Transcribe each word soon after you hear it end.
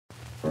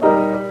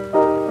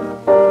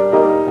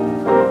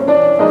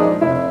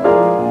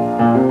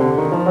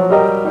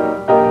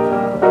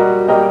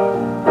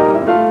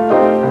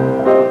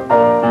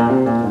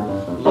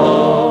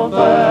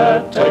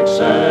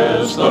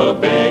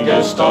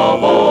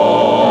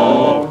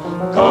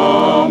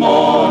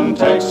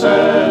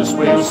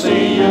to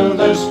see you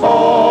this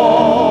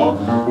fall.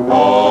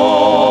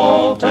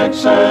 All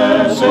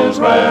Texas is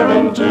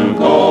raring to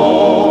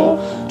go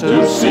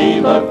to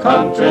see the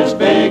country's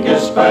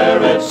biggest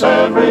fair. It's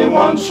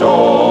everyone's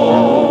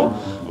show.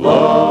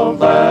 Love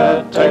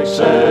that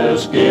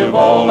Texas, give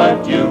all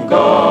that you've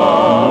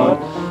got.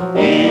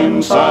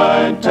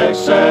 Inside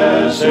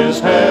Texas is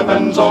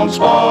heaven's own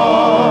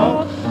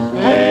spot.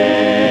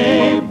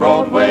 Hey,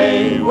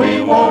 Broadway,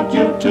 we want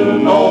you to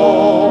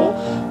know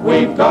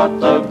we've got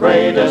the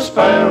greatest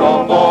fair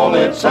of all.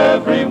 It's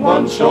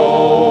everyone's show.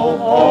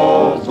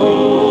 All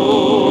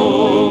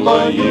through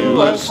the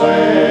USA,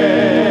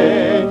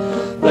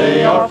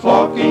 they are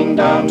flocking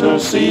down to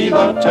see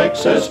the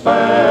Texas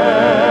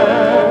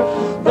Fair.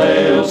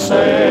 They'll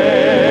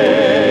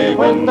say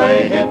when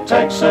they hit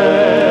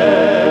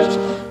Texas,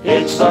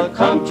 it's the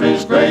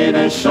country's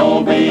greatest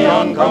show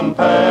beyond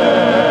compare.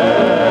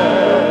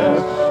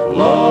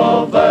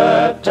 Love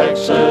that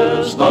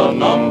Texas, the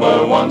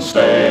 #1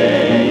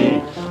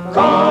 state.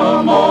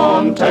 Come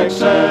on,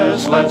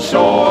 Texas, let's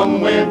show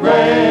 'em we're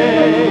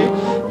great.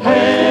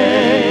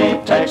 Hey,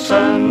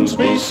 Texans,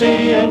 be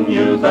seeing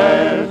you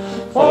there,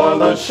 for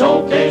the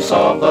showcase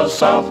of the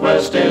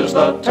Southwest is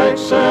the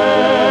Texas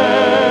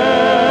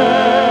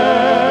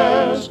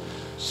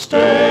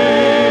State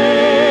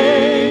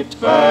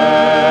Fair.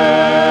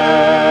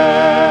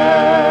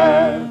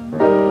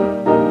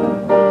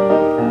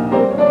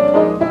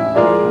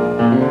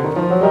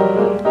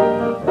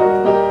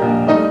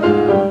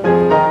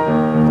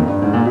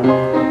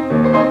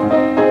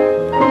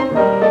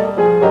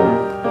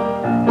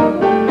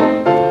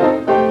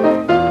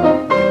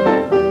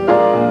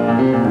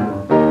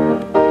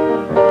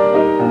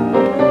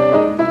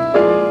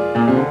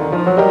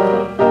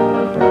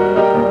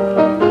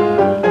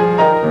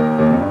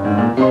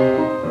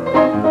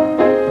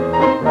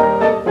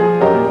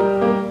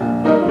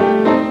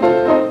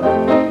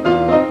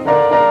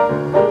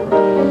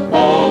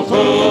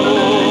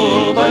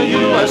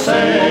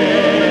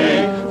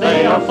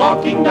 They are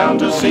flocking down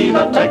to see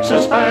the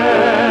Texas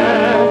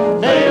Fair.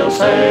 They'll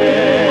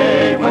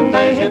say when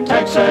they hit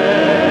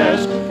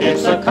Texas,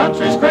 it's the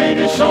country's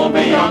greatest show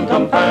beyond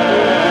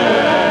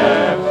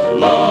compare.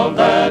 Love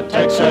that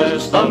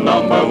Texas, the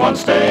 #1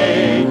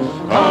 state.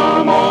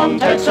 Come on,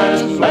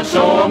 Texas, let's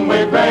show 'em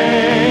we're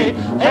great.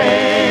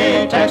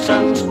 Hey,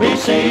 Texans, we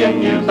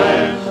seeing you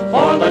there,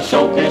 for the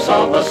showcase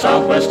of the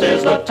Southwest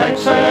is the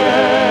Texas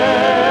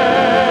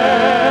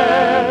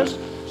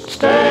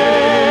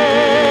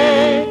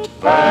State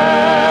Fair.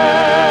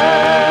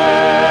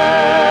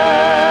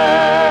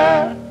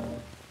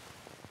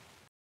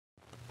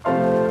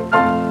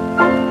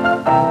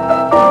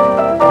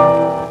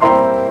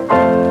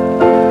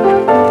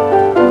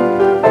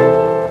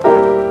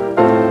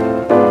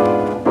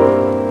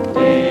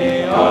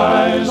 The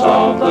eyes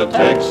of the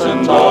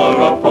Texans are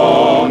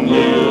upon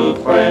you,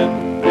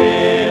 friend,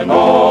 in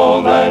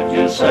all that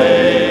you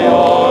say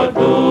or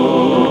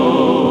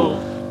do.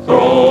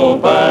 Throw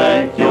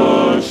back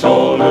your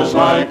shoulders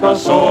like a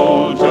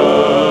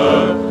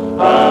soldier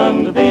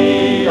and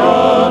be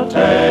a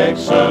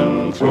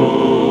Texan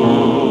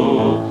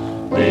true.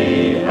 The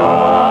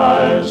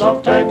eyes of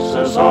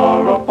Texas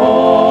are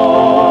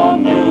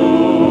upon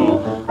you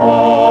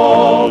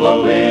all the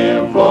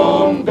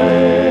livelong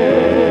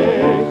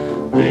day.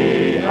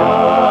 The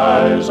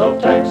eyes of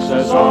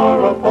Texas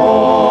are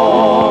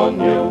upon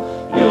you.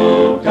 You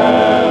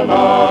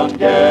cannot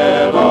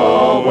get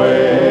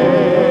away.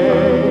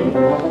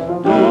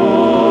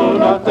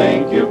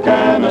 You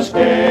can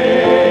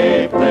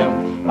escape them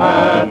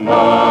at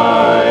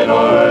night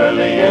or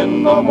early in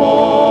the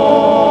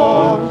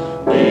morn.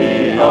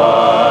 The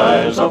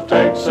eyes of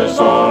Texas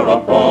are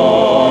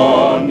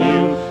upon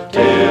you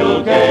till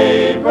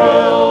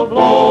Gabriel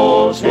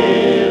blows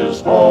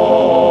his horn.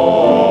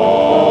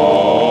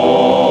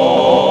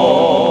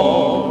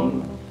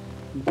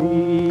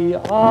 The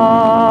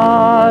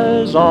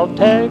eyes of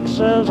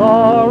Texas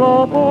are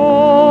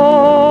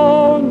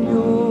upon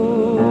you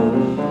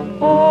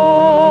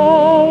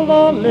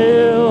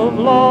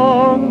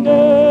livelong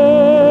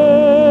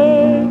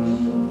day.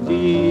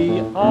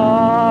 The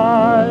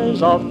eyes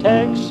of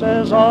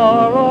Texas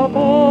are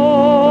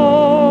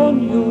upon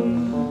you.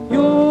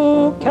 You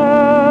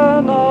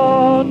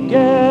cannot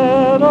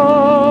get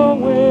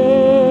away.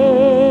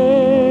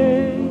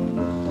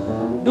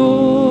 Do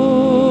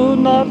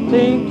not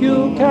think you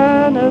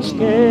can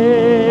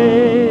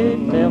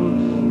escape them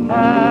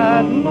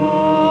at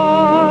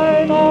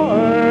night or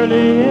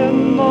early in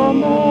the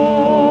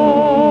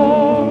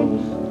morn.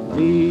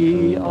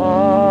 The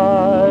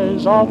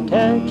eyes of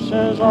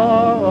Texas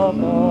are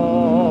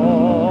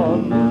upon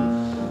you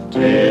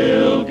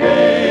till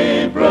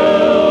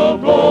Gabriel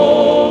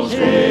blows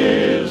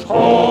his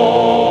horn.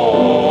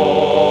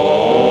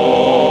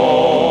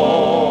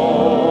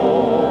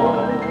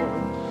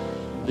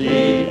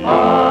 The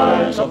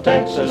eyes of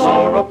Texas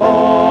are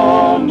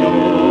upon you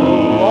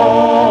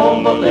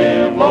all the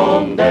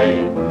livelong day.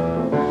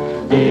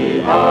 The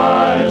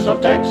eyes of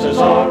Texas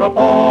are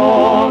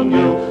upon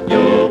you.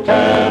 You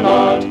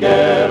cannot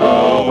get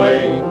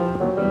away.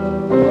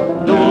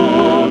 Do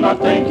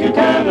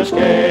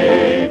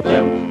escape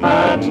him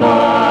at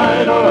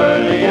night or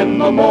early in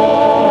the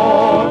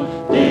morn.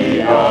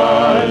 The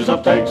eyes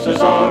of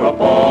Texas are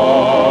upon